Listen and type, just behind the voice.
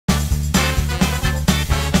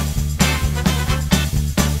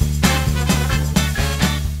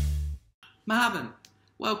Marvin,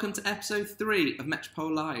 welcome to episode 3 of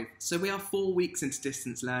Metropole Live. So we are 4 weeks into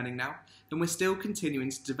distance learning now, and we're still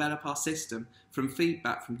continuing to develop our system from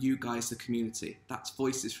feedback from you guys, the community. That's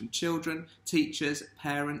voices from children, teachers,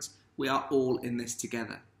 parents. We are all in this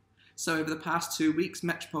together. So over the past 2 weeks,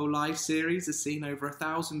 Metropole Live series has seen over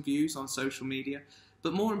 1,000 views on social media,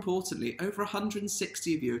 but more importantly, over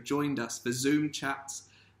 160 of you have joined us for Zoom chats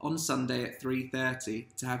on Sunday at 3:30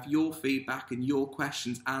 to have your feedback and your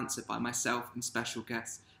questions answered by myself and special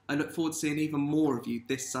guests. I look forward to seeing even more of you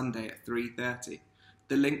this Sunday at 3:30.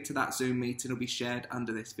 The link to that Zoom meeting will be shared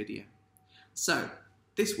under this video. So,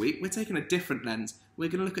 this week we're taking a different lens. We're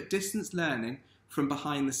going to look at distance learning from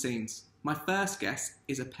behind the scenes. My first guest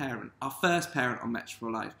is a parent, our first parent on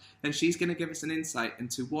Metropole Live, and she's going to give us an insight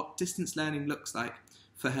into what distance learning looks like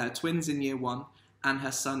for her twins in year 1 and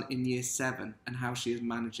her son in year 7 and how she is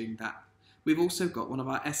managing that. We've also got one of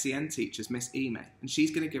our SEN teachers, Miss Emay, and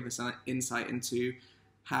she's going to give us an insight into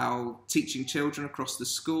how teaching children across the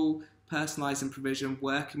school, personalising provision,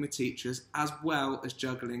 working with teachers, as well as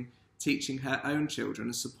juggling teaching her own children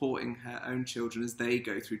and supporting her own children as they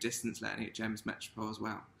go through distance learning at GEMS Metropole as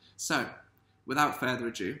well. So, without further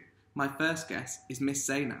ado, my first guest is Miss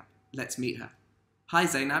Zanab. Let's meet her. Hi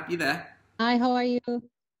Zanab, you there? Hi, how are you?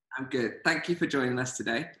 I'm good. Thank you for joining us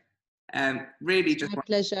today. Really just My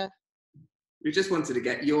pleasure. We just wanted to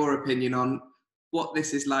get your opinion on what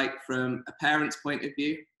this is like from a parent's point of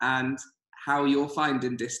view and how you're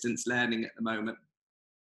finding distance learning at the moment.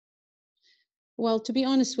 Well, to be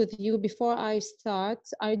honest with you, before I start,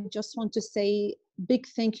 I just want to say big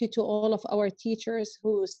thank you to all of our teachers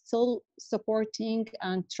who are still supporting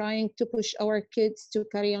and trying to push our kids to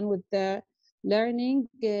carry on with the learning.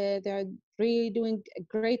 They're really doing a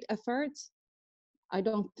great effort. I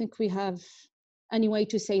don't think we have any way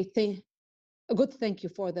to say a good thank you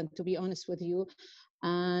for them, to be honest with you.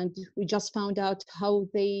 And we just found out how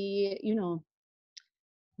they,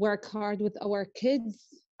 work hard with our kids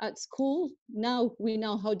at school. Now we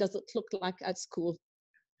know how does it look like at school.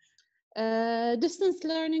 Distance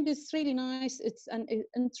learning is really nice. It's an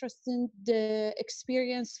interesting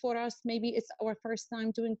experience for us. Maybe it's our first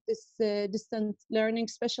time doing this distance learning,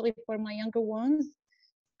 especially for my younger ones,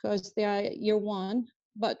 because they are year 1.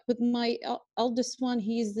 But with my eldest one,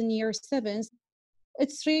 he's in year 7.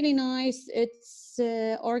 It's really nice. It's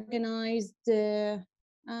organized,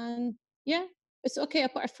 and yeah, it's okay.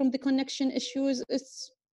 Apart from the connection issues,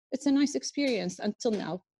 it's a nice experience until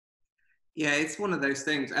now. Yeah, it's one of those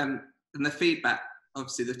things. And the feedback,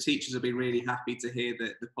 obviously, the teachers will be really happy to hear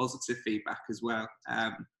the positive feedback as well.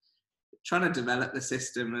 Trying to develop the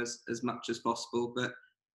system as much as possible. But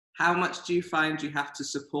how much do you find you have to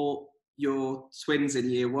support your twins in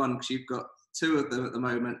year 1? Because you've got 2 of them at the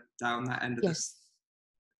moment down that end of Yes.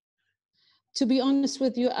 To be honest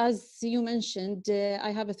with you, as you mentioned,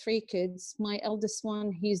 I have 3 kids. My eldest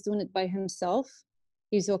one, he's doing it by himself.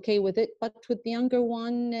 He's okay with it. But with the younger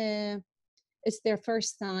one, it's their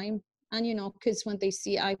first time. And, kids, when they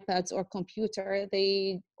see iPads or computer,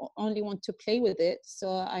 they only want to play with it. So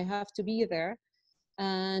I have to be there.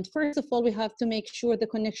 And first of all, we have to make sure the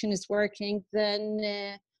connection is working.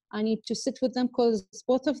 Then I need to sit with them because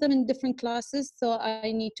both of them in different classes. So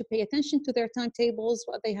I need to pay attention to their timetables,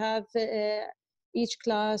 what they have each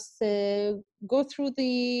class, go through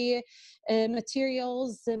the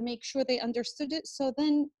materials, make sure they understood it. So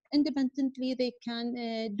then independently, they can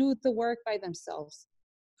do the work by themselves.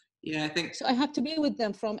 Yeah, I think so. I have to be with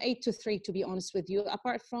them from 8 to 3, to be honest with you.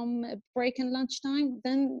 Apart from break and lunchtime,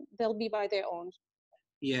 then they'll be by their own.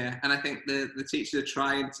 Yeah, and I think the teachers are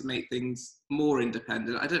trying to make things more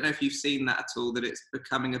independent. I don't know if you've seen that at all, that it's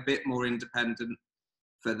becoming a bit more independent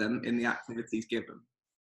for them in the activities given.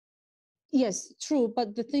 Yes, true.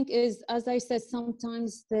 But the thing is, as I said,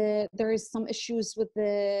 sometimes there is some issues with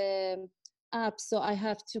the app. So I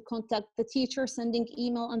have to contact the teacher, sending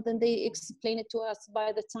email, and then they explain it to us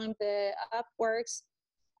by the time the app works.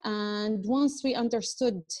 And once we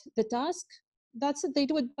understood the task, that's it. They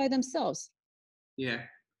do it by themselves. Yeah,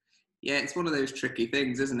 it's one of those tricky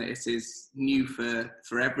things, isn't it? It is new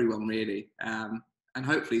for everyone, really, and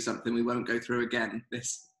hopefully something we won't go through again.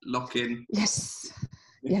 This lock-in. Yes.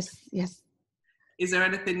 Is there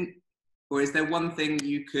anything, or is there one thing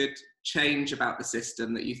you could change about the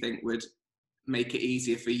system that you think would make it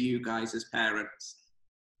easier for you guys as parents?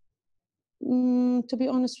 To be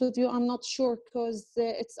honest with you, I'm not sure, because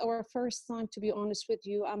it's our first time, to be honest with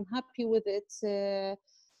you. I'm happy with it.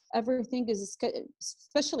 Everything is,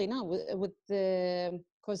 especially now with the,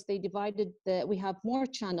 because they divided we have more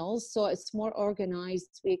channels, so it's more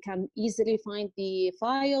organized. We can easily find the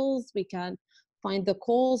files, we can find the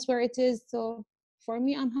calls where it is. So for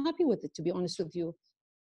me, I'm happy with it, to be honest with you.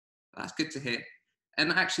 That's good to hear.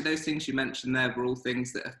 And actually, those things you mentioned there were all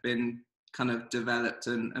things that have been kind of developed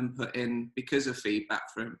and put in because of feedback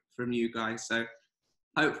from you guys. So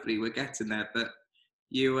hopefully we're getting there. But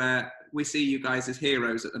we see you guys as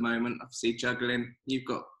heroes at the moment. Obviously, juggling. You've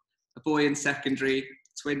got a boy in secondary,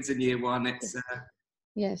 twins in year one. It's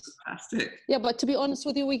yes, fantastic. Yeah, but to be honest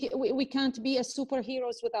with you, we can't be as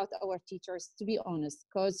superheroes without our teachers, to be honest,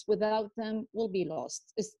 because without them, we'll be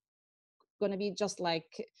lost. It's going to be just like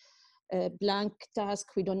a blank task.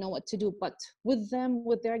 We don't know what to do. But with them,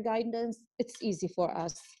 with their guidance, it's easy for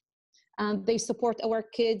us. And they support our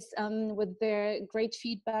kids with their great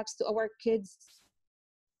feedbacks to our kids.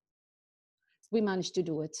 We managed to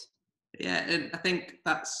do it. Yeah, and I think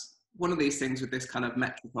that's one of these things with this kind of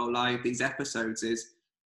Metropole Live, these episodes is,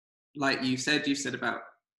 like you said about,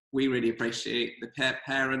 we really appreciate the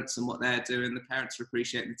parents and what they're doing. The parents are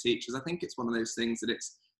appreciating the teachers. I think it's one of those things that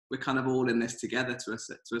we're kind of all in this together to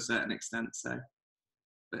a certain extent. So,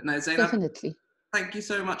 but no, Zainab, definitely. Thank you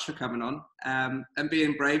so much for coming on and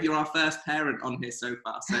being brave. You're our first parent on here so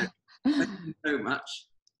far, so thank you so much.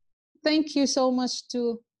 Thank you so much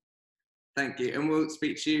too. Thank you, and we'll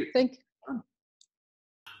speak to you.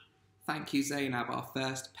 Thank you, Zainab, our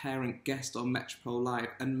first parent guest on Metropole Live,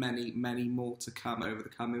 and many, many more to come over the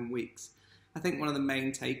coming weeks. I think one of the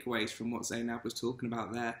main takeaways from what Zainab was talking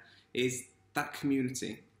about there is that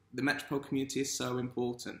community. The Metropole community is so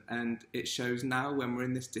important, and it shows now when we're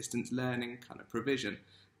in this distance learning kind of provision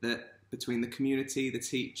that between the community, the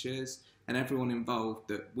teachers, and everyone involved,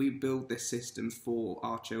 that we build this system for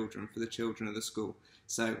our children, for the children of the school.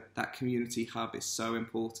 So that community hub is so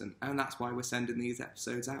important, and that's why we're sending these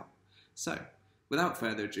episodes out. So, without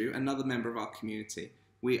further ado, another member of our community,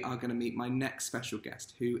 we are going to meet my next special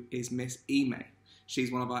guest, who is Miss Emay.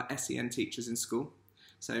 She's one of our SEN teachers in school.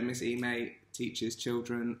 So Miss Emay teaches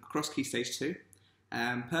children across Key Stage 2,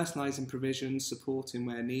 personalising provisions, supporting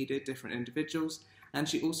where needed, different individuals, and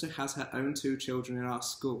she also has her own 2 children in our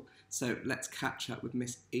school. So let's catch up with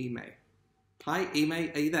Miss Emay. Hi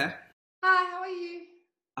Emay, are you there? Hi, how are you?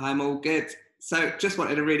 I'm all good. So just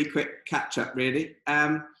wanted a really quick catch up really,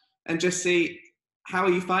 and just see, how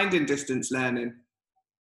are you finding distance learning?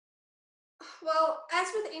 Well, as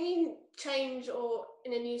with any change or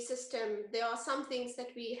in a new system, there are some things that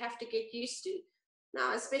we have to get used to.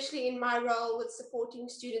 Now, especially in my role with supporting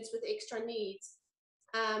students with extra needs,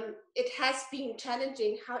 it has been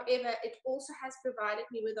challenging. However, it also has provided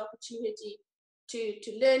me with opportunity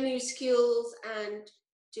to learn new skills and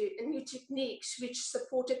new techniques, which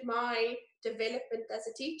supported my development as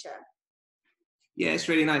a teacher. Yeah, it's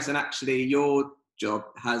really nice. And actually, your job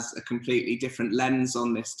has a completely different lens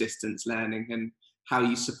on this distance learning and how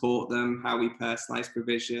you support them, how we personalise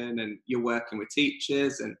provision, and you're working with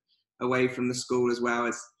teachers and away from the school as well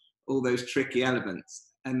as all those tricky elements.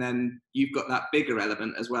 And then you've got that bigger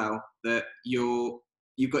element as well, that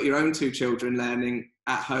you've got your own 2 children learning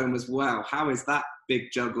at home as well. How is that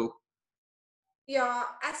big juggle? Yeah,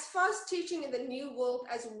 as far as teaching in the new world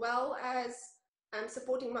as well as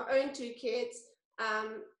supporting my own 2 kids,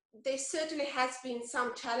 there certainly has been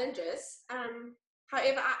some challenges.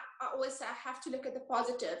 However, I always say I have to look at the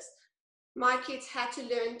positives. My kids had to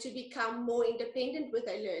learn to become more independent with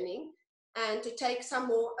their learning and to take some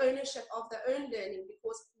more ownership of their own learning,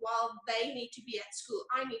 because while they need to be at school,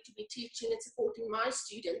 I need to be teaching and supporting my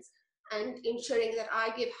students and ensuring that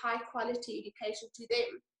I give high quality education to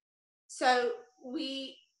them. So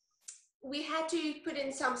we had to put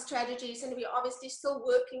in some strategies, and we're obviously still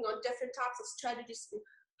working on different types of strategies and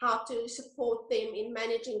how to support them in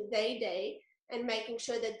managing their day and making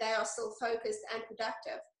sure that they are still focused and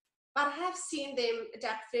productive. But I have seen them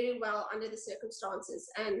adapt very well under the circumstances,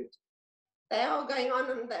 and they are going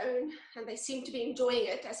on their own, and they seem to be enjoying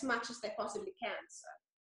it as much as they possibly can. So.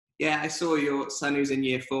 Yeah, I saw your son who's in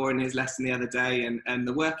year 4 in his lesson the other day, and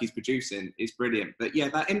the work he's producing is brilliant. But yeah,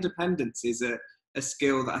 that independence is a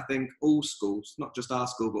skill that I think all schools, not just our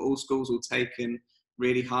school, but all schools will take and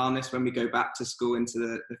really harness when we go back to school into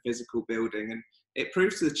the physical building. And it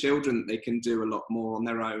proves to the children that they can do a lot more on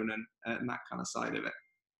their own and that kind of side of it.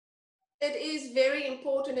 It is very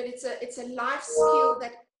important, and it's a life skill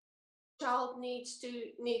that a child needs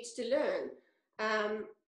to learn.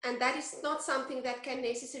 And that is not something that can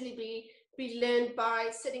necessarily be learned by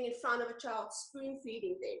sitting in front of a child spoon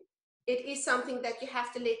feeding them. It is something that you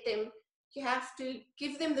have to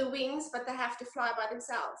give them the wings, but they have to fly by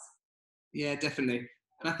themselves. Yeah, definitely.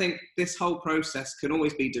 And I think this whole process can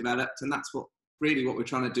always be developed, and that's what we're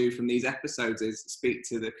trying to do from these episodes, is speak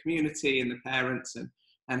to the community and the parents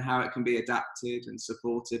and how it can be adapted and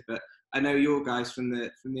supported. But I know your guys from the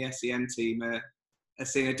SEN team are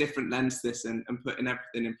seeing a different lens to this and putting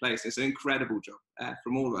everything in place. It's an incredible job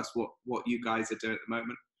from all of us, what you guys are doing at the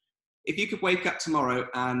moment. If you could wake up tomorrow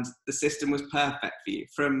and the system was perfect for you,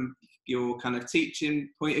 from your kind of teaching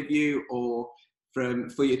point of view or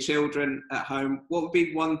for your children at home, what would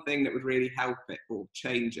be one thing that would really help it or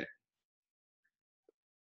change it?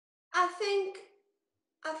 I think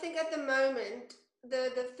at the moment,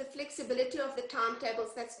 the flexibility of the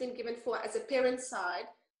timetables that's been given for as a parent side,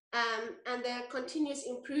 and the continuous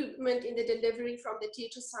improvement in the delivery from the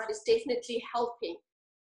teacher side is definitely helping.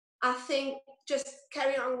 I think just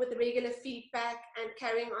carrying on with the regular feedback and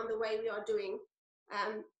carrying on the way we are doing.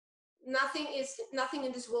 Nothing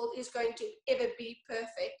in this world is going to ever be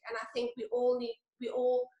perfect, and I think we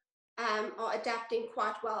all are adapting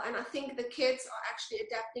quite well, and I think the kids are actually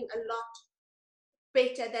adapting a lot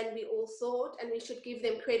better than we all thought, and we should give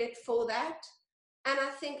them credit for that. And I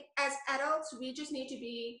think as adults, we just need to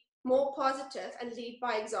be more positive and lead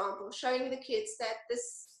by example, showing the kids that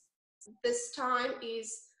this time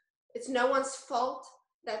it's no one's fault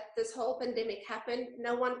that this whole pandemic happened.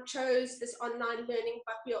 No one chose this online learning,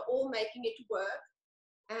 but we are all making it work.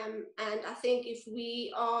 And I think if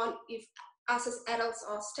us as adults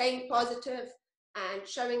are staying positive and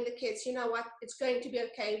showing the kids, you know what, it's going to be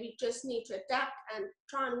okay. We just need to adapt and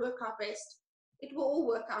try and work our best. It will all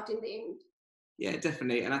work out in the end. Yeah,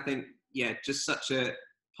 definitely. And I think, just such a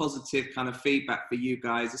positive kind of feedback for you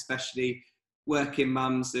guys, especially working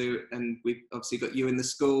mums and we've obviously got you in the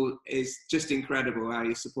school, is just incredible how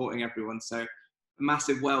you're supporting everyone. So a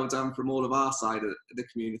massive well done from all of our side of the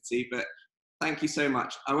community. But thank you so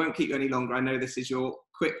much. I won't keep you any longer. I know this is your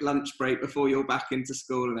quick lunch break before you're back into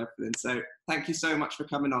school and everything. So thank you so much for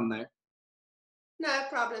coming on though. No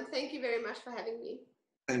problem. Thank you very much for having me.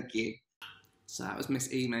 Thank you. So that was Miss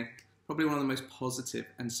Emay, probably one of the most positive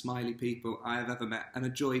and smiley people I have ever met, and a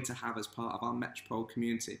joy to have as part of our Metropole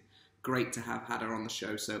community. Great to have had her on the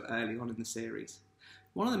show so early on in the series.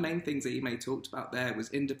 One of the main things that Emay talked about there was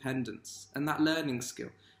independence and that learning skill.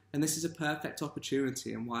 And this is a perfect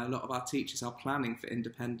opportunity, and why a lot of our teachers are planning for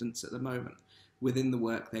independence at the moment within the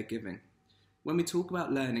work they're giving. When we talk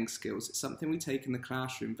about learning skills, it's something we take in the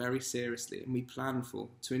classroom very seriously and we plan for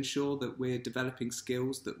to ensure that we're developing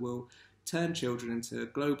skills that will turn children into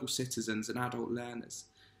global citizens and adult learners.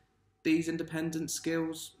 These independent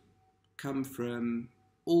skills come from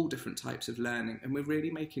all different types of learning, and we're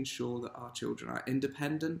really making sure that our children are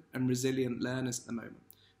independent and resilient learners at the moment.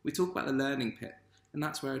 We talk about the learning pit, and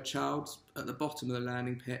that's where a child's at the bottom of the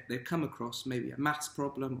learning pit. They've come across maybe a maths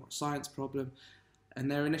problem or a science problem,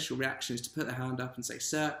 and their initial reaction is to put their hand up and say,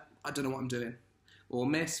 "Sir, I don't know what I'm doing," or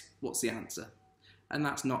 "Miss, what's the answer?" And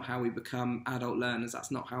that's not how we become adult learners.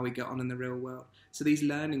 That's not how we get on in the real world. So these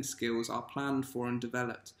learning skills are planned for and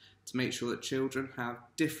developed to make sure that children have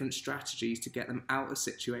different strategies to get them out of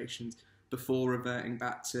situations before reverting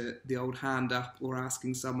back to the old hand up or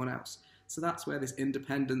asking someone else. So that's where this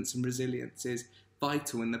independence and resilience is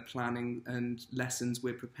vital in the planning and lessons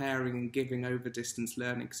we're preparing and giving over distance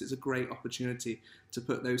learning, because it's a great opportunity to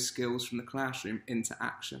put those skills from the classroom into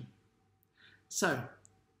action. So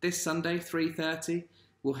this Sunday, 3:30,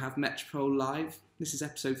 we'll have Metropole Live. This is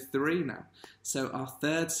episode 3 now. So our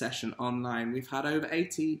third session online. We've had over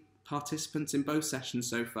 80 participants in both sessions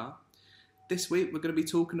so far. This week, we're going to be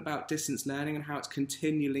talking about distance learning and how it's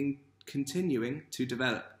continuing to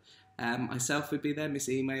develop. Myself will be there, Miss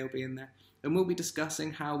Emay will be in there, and we'll be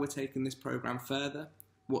discussing how we're taking this programme further,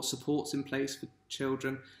 what support's in place for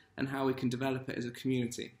children, and how we can develop it as a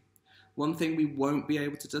community. One thing we won't be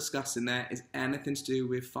able to discuss in there is anything to do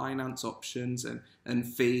with finance options and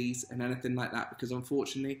fees and anything like that, because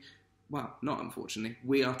unfortunately, well, not unfortunately,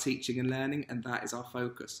 we are teaching and learning, and that is our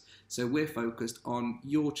focus. So we're focused on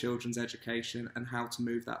your children's education and how to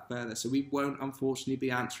move that further. So we won't unfortunately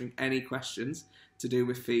be answering any questions to do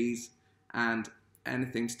with fees and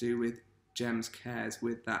anything to do with GEMS cares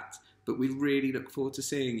with that. But we really look forward to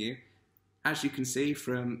seeing you. As you can see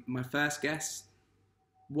from my first guest,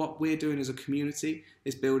 what we're doing as a community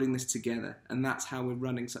is building this together, and that's how we're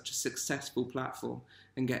running such a successful platform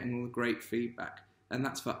and getting all the great feedback. And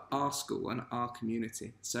that's for our school and our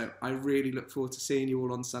community. So I really look forward to seeing you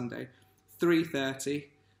all on Sunday, 3:30.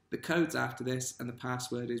 The code's after this, and the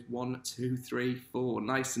password is 1234.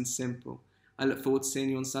 Nice and simple. I look forward to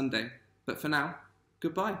seeing you on Sunday. But for now,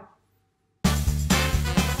 goodbye.